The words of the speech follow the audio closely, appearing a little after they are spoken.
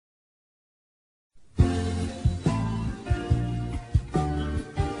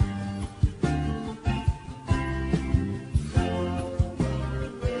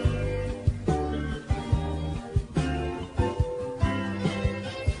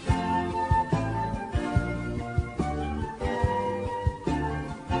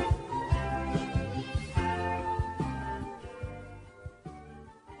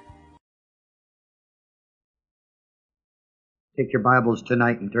Take your Bibles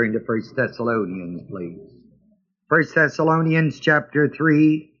tonight and turn to 1 Thessalonians, please. 1 Thessalonians chapter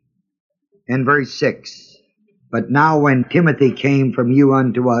 3 and verse 6. But now when Timothy came from you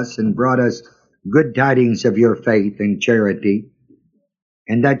unto us and brought us good tidings of your faith and charity,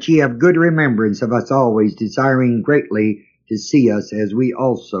 and that ye have good remembrance of us always, desiring greatly to see us as we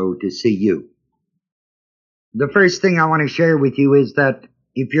also to see you. The first thing I want to share with you is that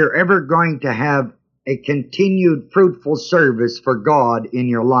if you're ever going to have a continued fruitful service for God in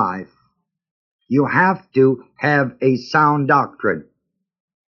your life, you have to have a sound doctrine.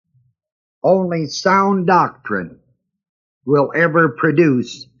 Only sound doctrine will ever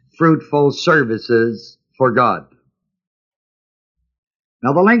produce fruitful services for God.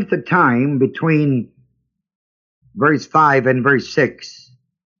 Now, the length of time between verse 5 and verse 6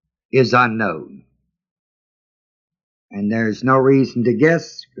 is unknown. And there's no reason to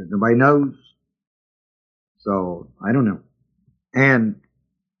guess, because nobody knows. So, I don't know. And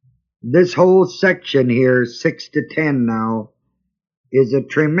this whole section here, 6 to 10 now, is a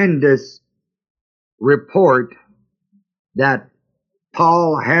tremendous report that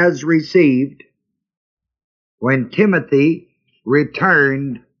Paul has received when Timothy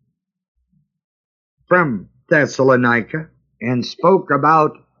returned from Thessalonica and spoke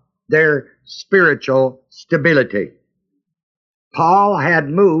about their spiritual stability. Paul had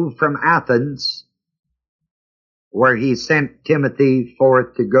moved from Athens, where he sent Timothy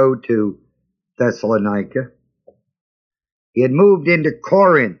forth to go to Thessalonica. He had moved into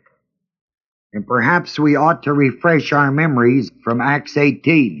Corinth, and perhaps we ought to refresh our memories from Acts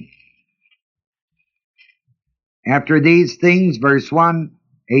 18. After these things, verse 1,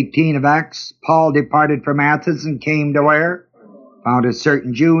 18 of Acts, Paul departed from Athens and came to where? Found a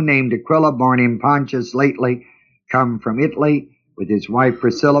certain Jew named Aquila, born in Pontus, lately come from Italy, with his wife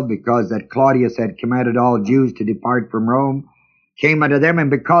Priscilla, because that Claudius had commanded all Jews to depart from Rome, came unto them, and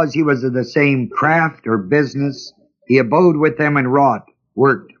because he was of the same craft or business, he abode with them and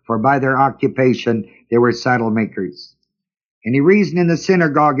worked, for by their occupation they were saddle makers. And he reasoned in the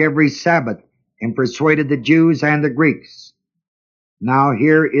synagogue every Sabbath, and persuaded the Jews and the Greeks. Now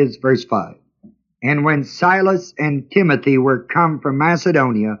here is verse 5. And when Silas and Timothy were come from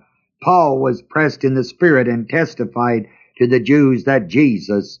Macedonia, Paul was pressed in the Spirit and testified to the Jews that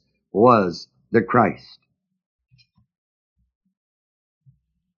Jesus was the Christ.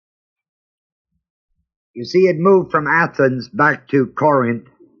 You see, it moved from Athens back to Corinth,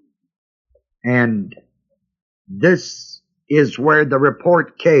 and this is where the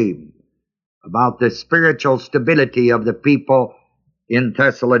report came about the spiritual stability of the people in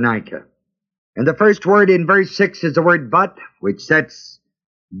Thessalonica. And the first word in verse 6 is the word but, which sets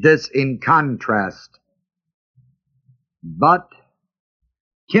this in contrast. But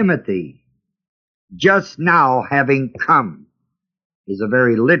Timothy, just now having come, is a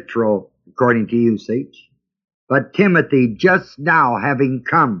very literal, according to usage. But Timothy, just now having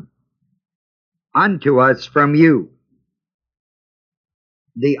come unto us from you.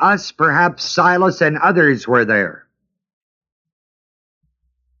 The us, perhaps Silas and others were there.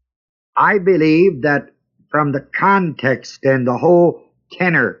 I believe that from the context and the whole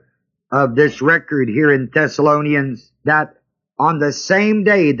tenor of this record here in Thessalonians, that on the same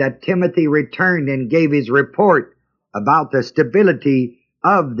day that Timothy returned and gave his report about the stability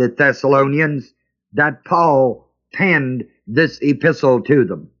of the Thessalonians, that Paul penned this epistle to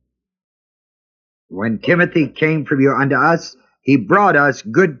them. When Timothy came from you unto us, he brought us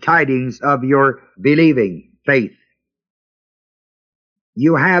good tidings of your believing faith.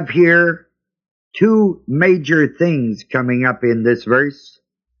 You have here two major things coming up in this verse.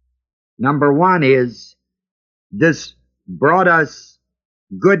 Number one is, this brought us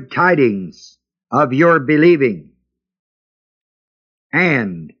good tidings of your believing,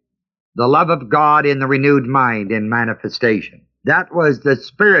 and the love of God in the renewed mind in manifestation. That was the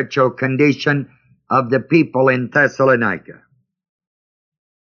spiritual condition of the people in Thessalonica.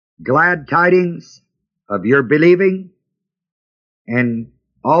 Glad tidings of your believing, and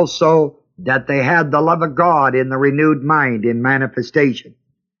also that they had the love of God in the renewed mind in manifestation.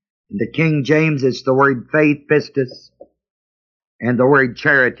 In the King James, it's the word faith, pistis, and the word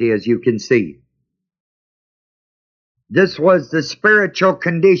charity, as you can see. This was the spiritual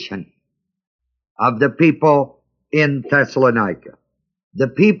condition of the people in Thessalonica. The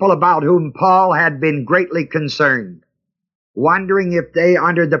people about whom Paul had been greatly concerned, wondering if they,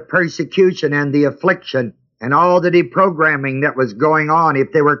 under the persecution and the affliction and all the deprogramming that was going on,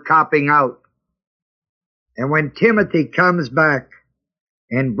 if they were copping out. And when Timothy comes back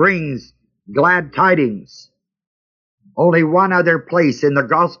and brings glad tidings, only one other place in the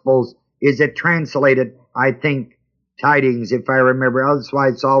Gospels is it translated, I think, tidings, if I remember. That's why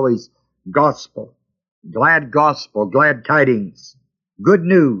it's always gospel, glad tidings, good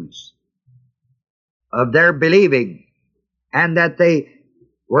news of their believing, and that they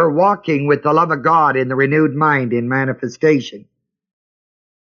were walking with the love of God in the renewed mind in manifestation.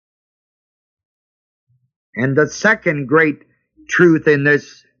 And the second great truth in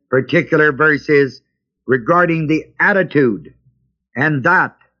this particular verse is regarding the attitude, and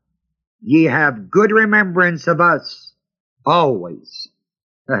that ye have good remembrance of us always.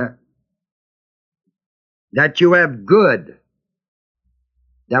 That you have good.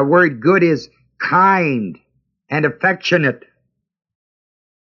 That word good is kind and affectionate.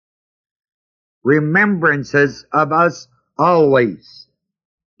 Remembrances of us always.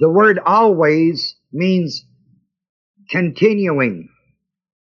 The word always means continuing.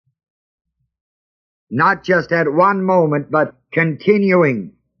 Not just at one moment, but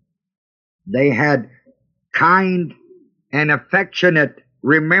continuing. They had kind and affectionate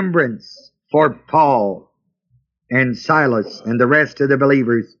remembrance for Paul and Silas and the rest of the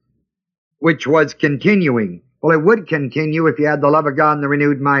believers, which was continuing. Well, it would continue if you had the love of God and the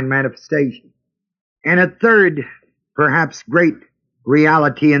renewed mind manifestation. And a third, perhaps great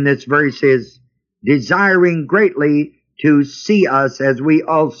reality in this verse is desiring greatly to see us as we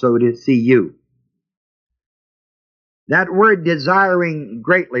also to see you. That word desiring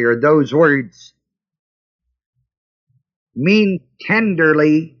greatly, or those words, mean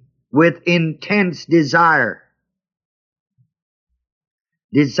tenderly with intense desire.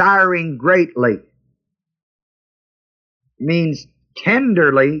 Desiring greatly means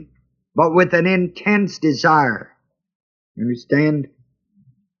tenderly, but with an intense desire. Understand?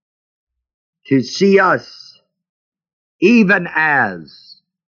 To see us, even as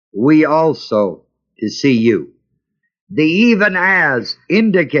we also to see you. The even as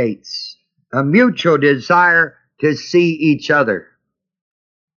indicates a mutual desire to see each other.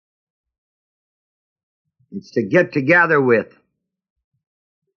 It's to get together with.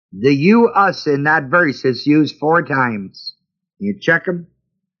 The you, us in that verse is used 4 times. You check them.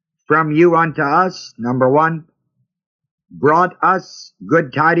 From you unto us, number 1. Brought us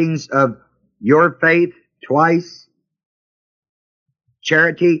good tidings of your faith, twice.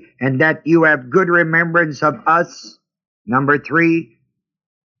 Charity, and that you have good remembrance of us, number 3.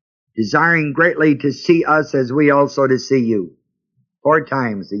 Desiring greatly to see us as we also to see you. 4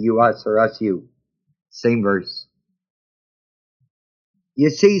 times the you, us, or us, you. Same verse. You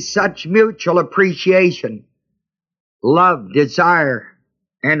see, such mutual appreciation, love, desire,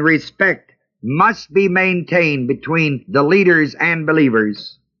 and respect must be maintained between the leaders and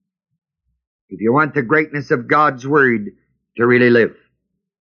believers if you want the greatness of God's Word to really live.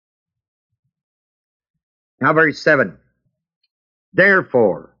 Now verse 7.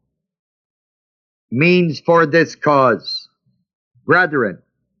 Therefore means for this cause. Brethren,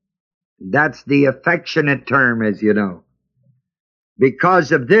 that's the affectionate term, as you know.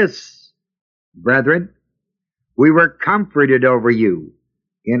 Because of this, brethren, we were comforted over you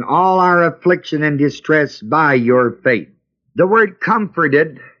in all our affliction and distress by your faith. The word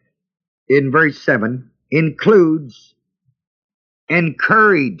comforted in verse 7 includes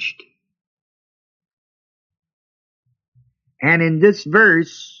encouraged. And in this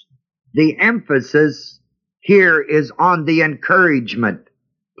verse, the emphasis here is on the encouragement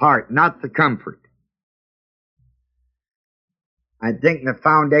part, not the comfort. I think in the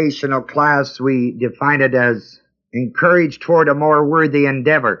foundational class we define it as encouraged toward a more worthy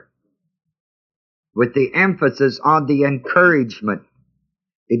endeavor, with the emphasis on the encouragement.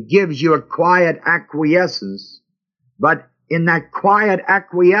 It gives you a quiet acquiescence, but in that quiet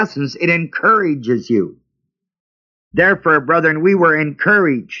acquiescence, it encourages you. Therefore, brethren, we were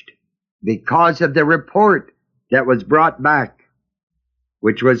encouraged because of the report that was brought back,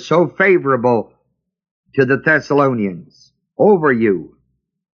 which was so favorable to the Thessalonians, over you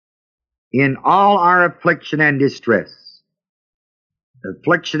in all our affliction and distress.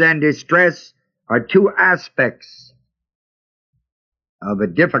 Affliction and distress are 2 aspects of a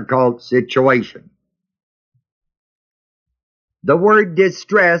difficult situation. The word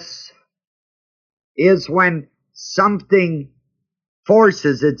distress is when something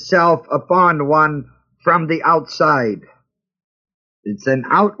forces itself upon one from the outside. It's an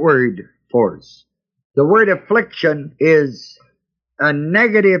outward force. The word affliction is a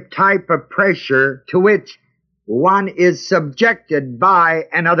negative type of pressure to which one is subjected by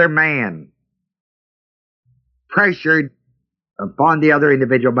another man. Pressured upon the other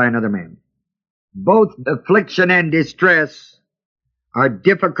individual by another man. Both affliction and distress are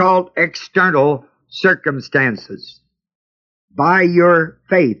difficult external circumstances. By your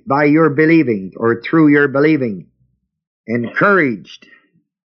faith, by your believing, or through your believing, encouraged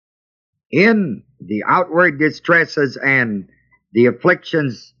in the outward distresses and the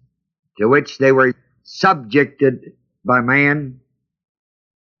afflictions to which they were subjected by man,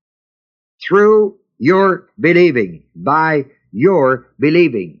 through your believing, by your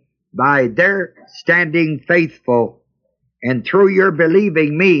believing, by their standing faithful, and through your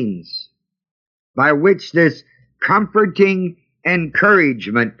believing means by which this comforting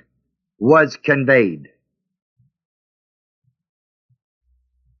encouragement was conveyed.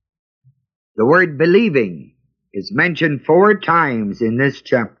 The word believing is mentioned 4 times in this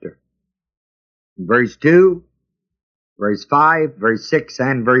chapter. Verse 2, verse 5, verse 6,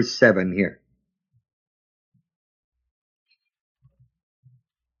 and verse 7 here.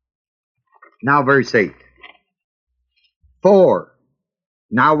 Now verse 8. For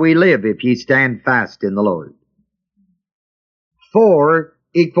now we live if ye stand fast in the Lord. For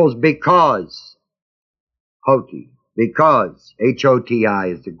equals because. Hoti. Because. H-O-T-I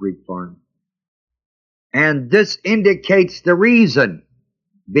is the Greek form. And this indicates the reason.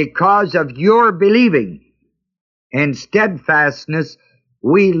 Because of your believing and steadfastness,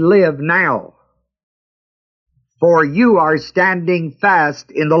 we live now. For you are standing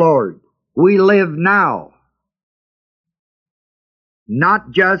fast in the Lord. We live now.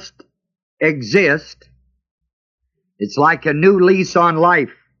 Not just exist. It's like a new lease on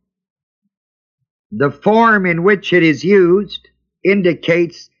life. The form in which it is used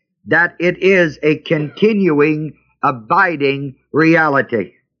indicates that it is a continuing, abiding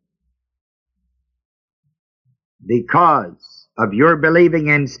reality. Because of your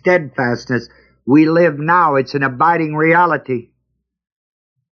believing and steadfastness, we live now. It's an abiding reality.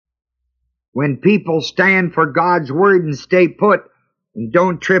 When people stand for God's word and stay put and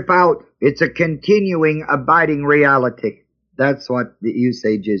don't trip out, it's a continuing, abiding reality. That's what the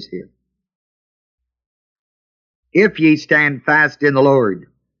usage is here. If ye stand fast in the Lord.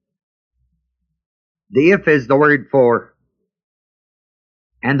 The if is the word for.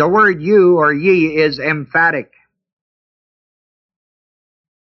 And the word you or ye is emphatic.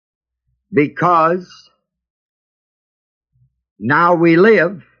 Because now we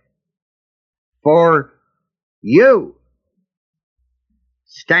live for you.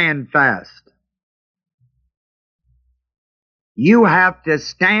 Stand fast. You have to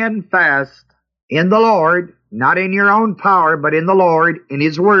stand fast in the Lord, not in your own power, but in the Lord, in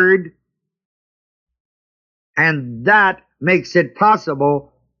His Word. And that makes it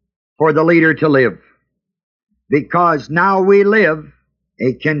possible for the leader to live. Because now we live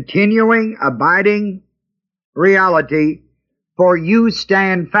a continuing, abiding reality, for you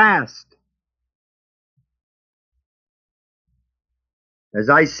stand fast. As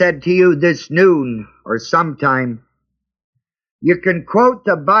I said to you this noon or sometime, you can quote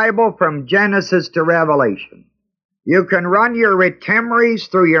the Bible from Genesis to Revelation. You can run your retimeries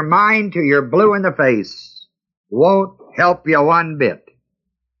through your mind till you're blue in the face. Won't help you one bit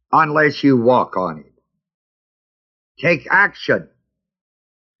unless you walk on it. Take action.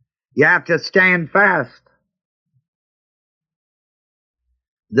 You have to stand fast.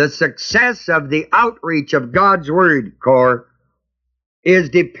 The success of the outreach of God's Word, Core, is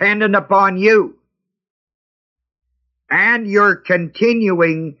dependent upon you and your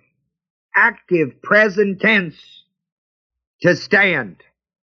continuing active present tense to stand.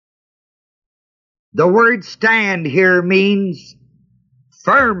 The word stand here means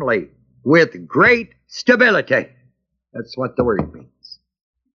firmly with great stability. That's what the word means.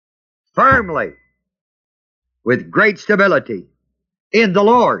 Firmly with great stability in the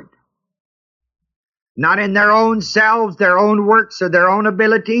Lord. Not in their own selves, their own works, or their own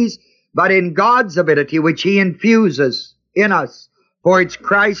abilities, but in God's ability which He infuses in us. For it's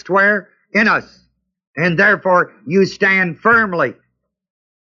Christ where? In us. And therefore you stand firmly.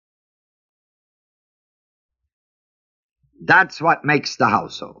 That's what makes the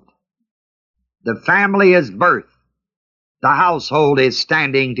household. The family is birth. The household is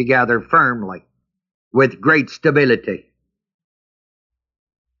standing together firmly with great stability.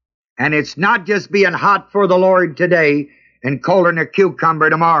 And it's not just being hot for the Lord today and colder than a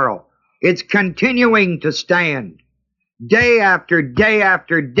cucumber tomorrow. It's continuing to stand day after day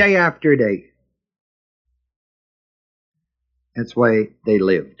after day after day. That's why they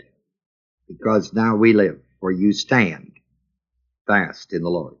lived. Because now we live, for you stand fast in the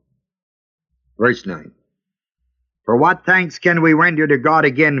Lord. Verse 9. For what thanks can we render to God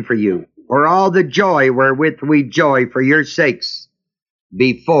again for you, for all the joy wherewith we joy for your sakes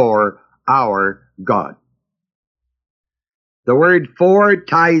before our God? The word for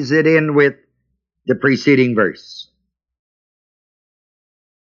ties it in with the preceding verse.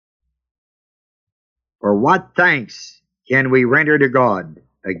 For what thanks can we render to God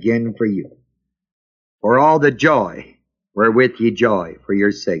again for you, for all the joy wherewith ye joy for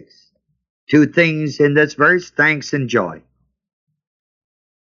your sakes. Two things in this verse, thanks and joy.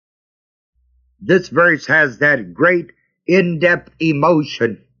 This verse has that great in-depth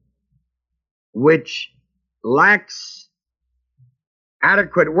emotion which lacks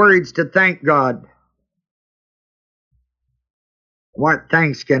adequate words to thank God. What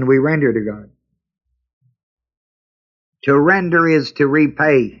thanks can we render to God? To render is to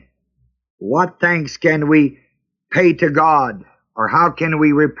repay. What thanks can we pay to God? Or how can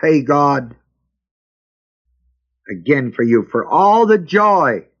we repay God? Again for you, for all the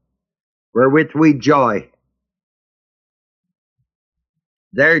joy wherewith we joy.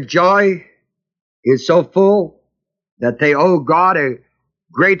 Their joy is so full that they owe God a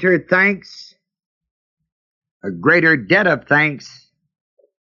greater thanks, a greater debt of thanks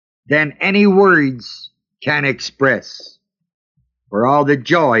than any words can express, for all the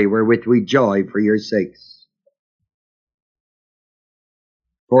joy wherewith we joy for your sakes.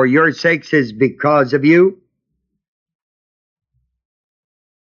 For your sakes is because of you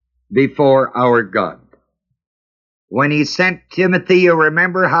before our God. When he sent Timothy, you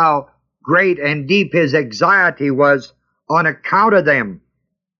remember how great and deep his anxiety was on account of them.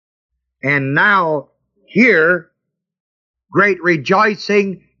 And now here, great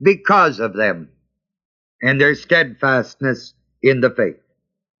rejoicing because of them and their steadfastness in the faith.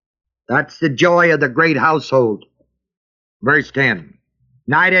 That's the joy of the great household. Verse 10,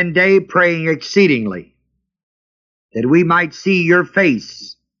 night and day praying exceedingly, that we might see your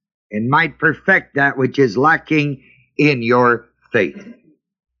face and might perfect that which is lacking in your faith.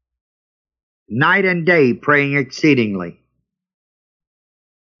 Night and day praying exceedingly.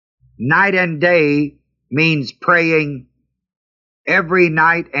 Night and day means praying every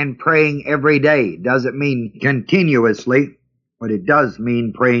night and praying every day. Doesn't mean continuously, but it does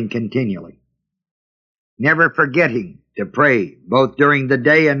mean praying continually. Never forgetting to pray both during the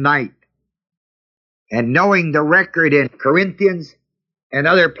day and night. And knowing the record in Corinthians and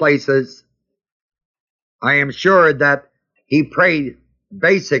other places, I am sure that he prayed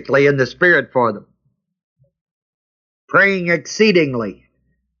basically in the Spirit for them. Praying exceedingly.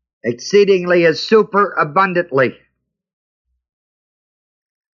 Exceedingly is super abundantly,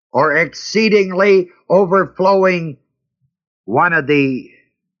 or exceedingly overflowing. One of the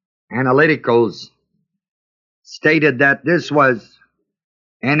analyticals stated that this was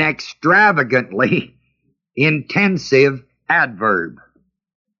an extravagantly intensive adverb.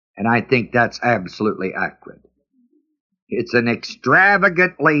 And I think that's absolutely accurate. It's an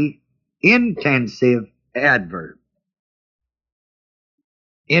extravagantly intensive adverb.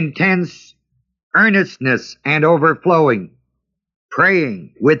 Intense earnestness and overflowing.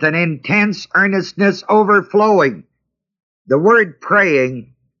 Praying with an intense earnestness overflowing. The word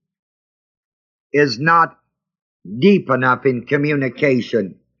praying is not deep enough in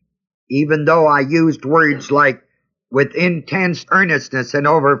communication, even though I used words like with intense earnestness and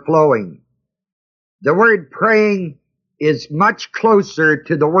overflowing. The word praying is much closer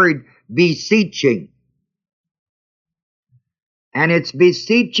to the word beseeching. And it's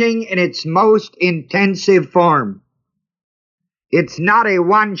beseeching in its most intensive form. It's not a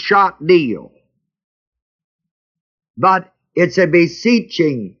one-shot deal, but it's a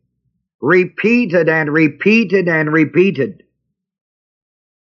beseeching, repeated and repeated and repeated.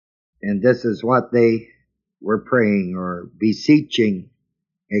 And this is what they were praying or beseeching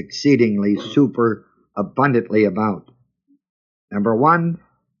exceedingly, super abundantly about. Number one,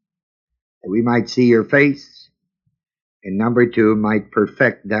 that we might see your face. And number two, might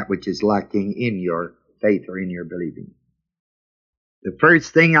perfect that which is lacking in your faith or in your believing. The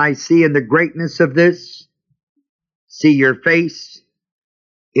first thing I see in the greatness of this, see your face,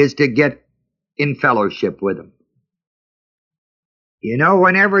 is to get in fellowship with Him. You know,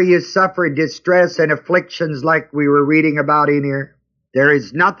 whenever you suffer distress and afflictions like we were reading about in here, there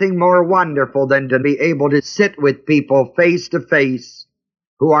is nothing more wonderful than to be able to sit with people face to face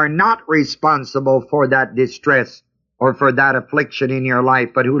who are not responsible for that distress or for that affliction in your life,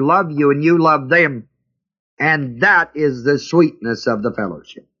 but who love you and you love them. And that is the sweetness of the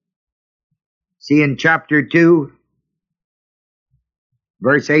fellowship. See, in chapter 2,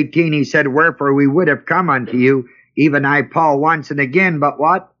 verse 18, he said, wherefore we would have come unto you, even I, Paul, once and again, but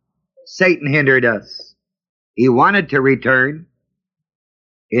what? Satan hindered us. He wanted to return.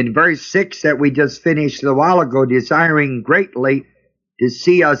 In verse 6 that we just finished a while ago, desiring greatly to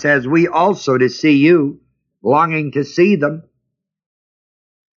see us as we also to see you, longing to see them.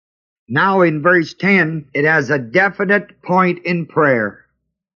 Now in verse 10, it has a definite point in prayer.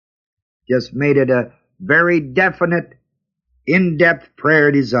 Just made it a very definite in-depth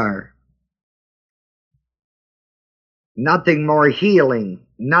prayer desire. Nothing more healing,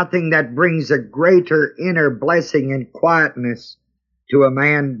 nothing that brings a greater inner blessing and quietness to a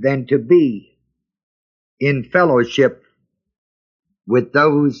man than to be in fellowship with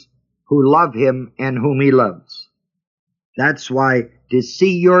those who love him and whom he loves. That's why to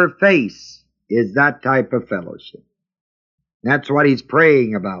see your face is that type of fellowship. That's what he's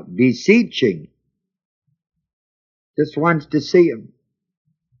praying about, beseeching. Just wants to see him.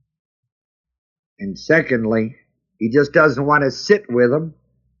 And secondly, he just doesn't want to sit with them.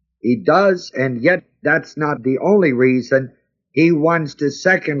 He does, and yet that's not the only reason. He wants to,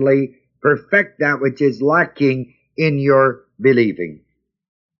 secondly, perfect that which is lacking in your believing.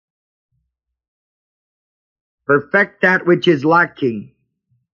 Perfect that which is lacking.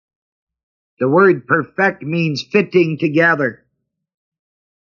 The word perfect means fitting together,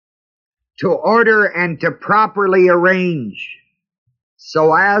 to order and to properly arrange,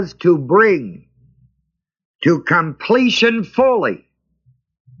 so as to bring to completion fully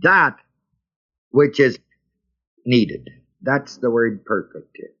that which is needed. That's the word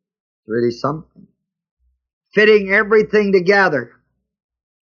perfect here. It's really something. Fitting everything together.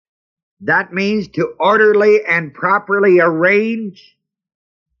 That means to orderly and properly arrange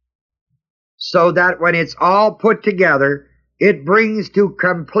so that when it's all put together, it brings to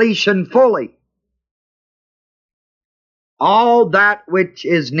completion fully all that which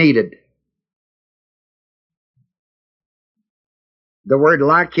is needed. The word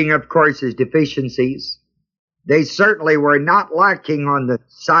lacking, of course, is deficiencies. They certainly were not lacking on the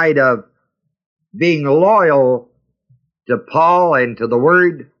side of being loyal to Paul and to the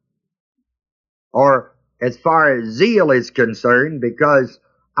Word, or as far as zeal is concerned, because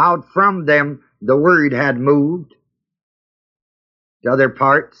out from them the Word had moved to other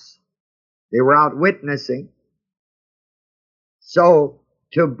parts. They were out witnessing. So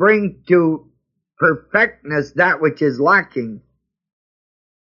to bring to perfectness that which is lacking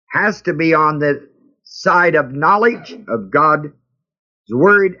has to be on the side of knowledge of God's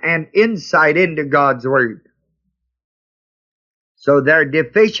Word and insight into God's Word. So their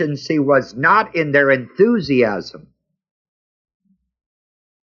deficiency was not in their enthusiasm.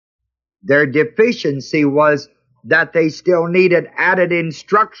 Their deficiency was that they still needed added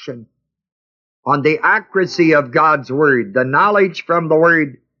instruction on the accuracy of God's Word, the knowledge from the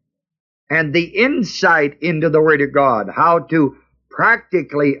Word, and the insight into the Word of God, how to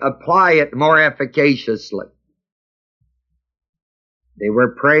practically apply it more efficaciously. They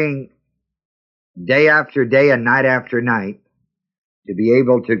were praying day after day and night after night to be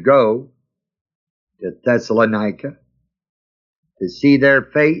able to go to Thessalonica, to see their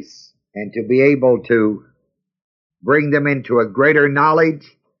face, and to be able to bring them into a greater knowledge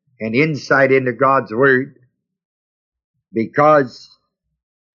and insight into God's Word, because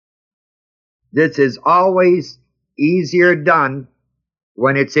this is always easier done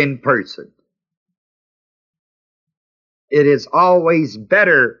when it's in person. It is always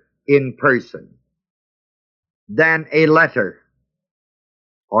better in person than a letter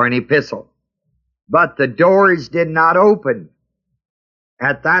or an epistle. But the doors did not open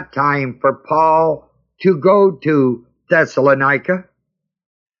at that time for Paul to go to Thessalonica.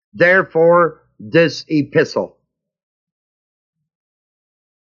 Therefore, this epistle.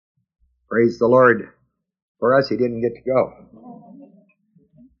 Praise the Lord. For us, he didn't get to go.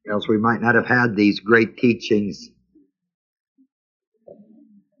 Else we might not have had these great teachings.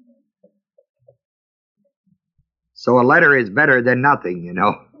 So a letter is better than nothing, you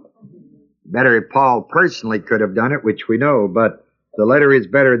know. Better if Paul personally could have done it, which we know, but the letter is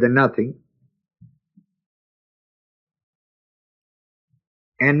better than nothing.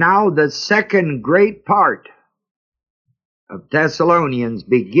 And now the second great part of Thessalonians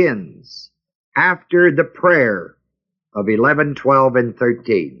begins after the prayer of 11, 12, and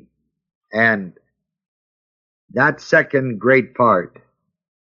 13. And that second great part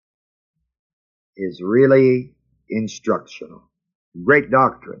is really instructional. Great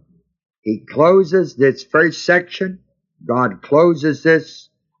doctrine. He closes this first section. God closes this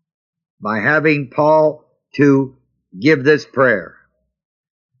by having Paul to give this prayer.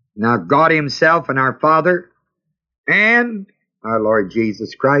 Now God himself and our Father and our Lord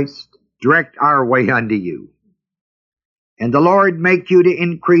Jesus Christ direct our way unto you. And the Lord make you to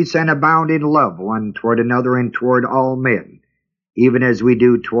increase and abound in love one toward another and toward all men, even as we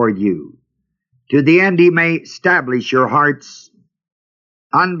do toward you, to the end he may establish your hearts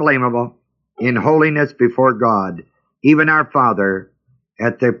unblameable in holiness before God, even our Father,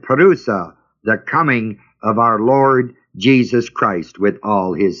 at the parousia, the coming of our Lord Jesus Christ with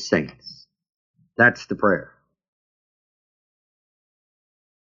all his saints. That's the prayer.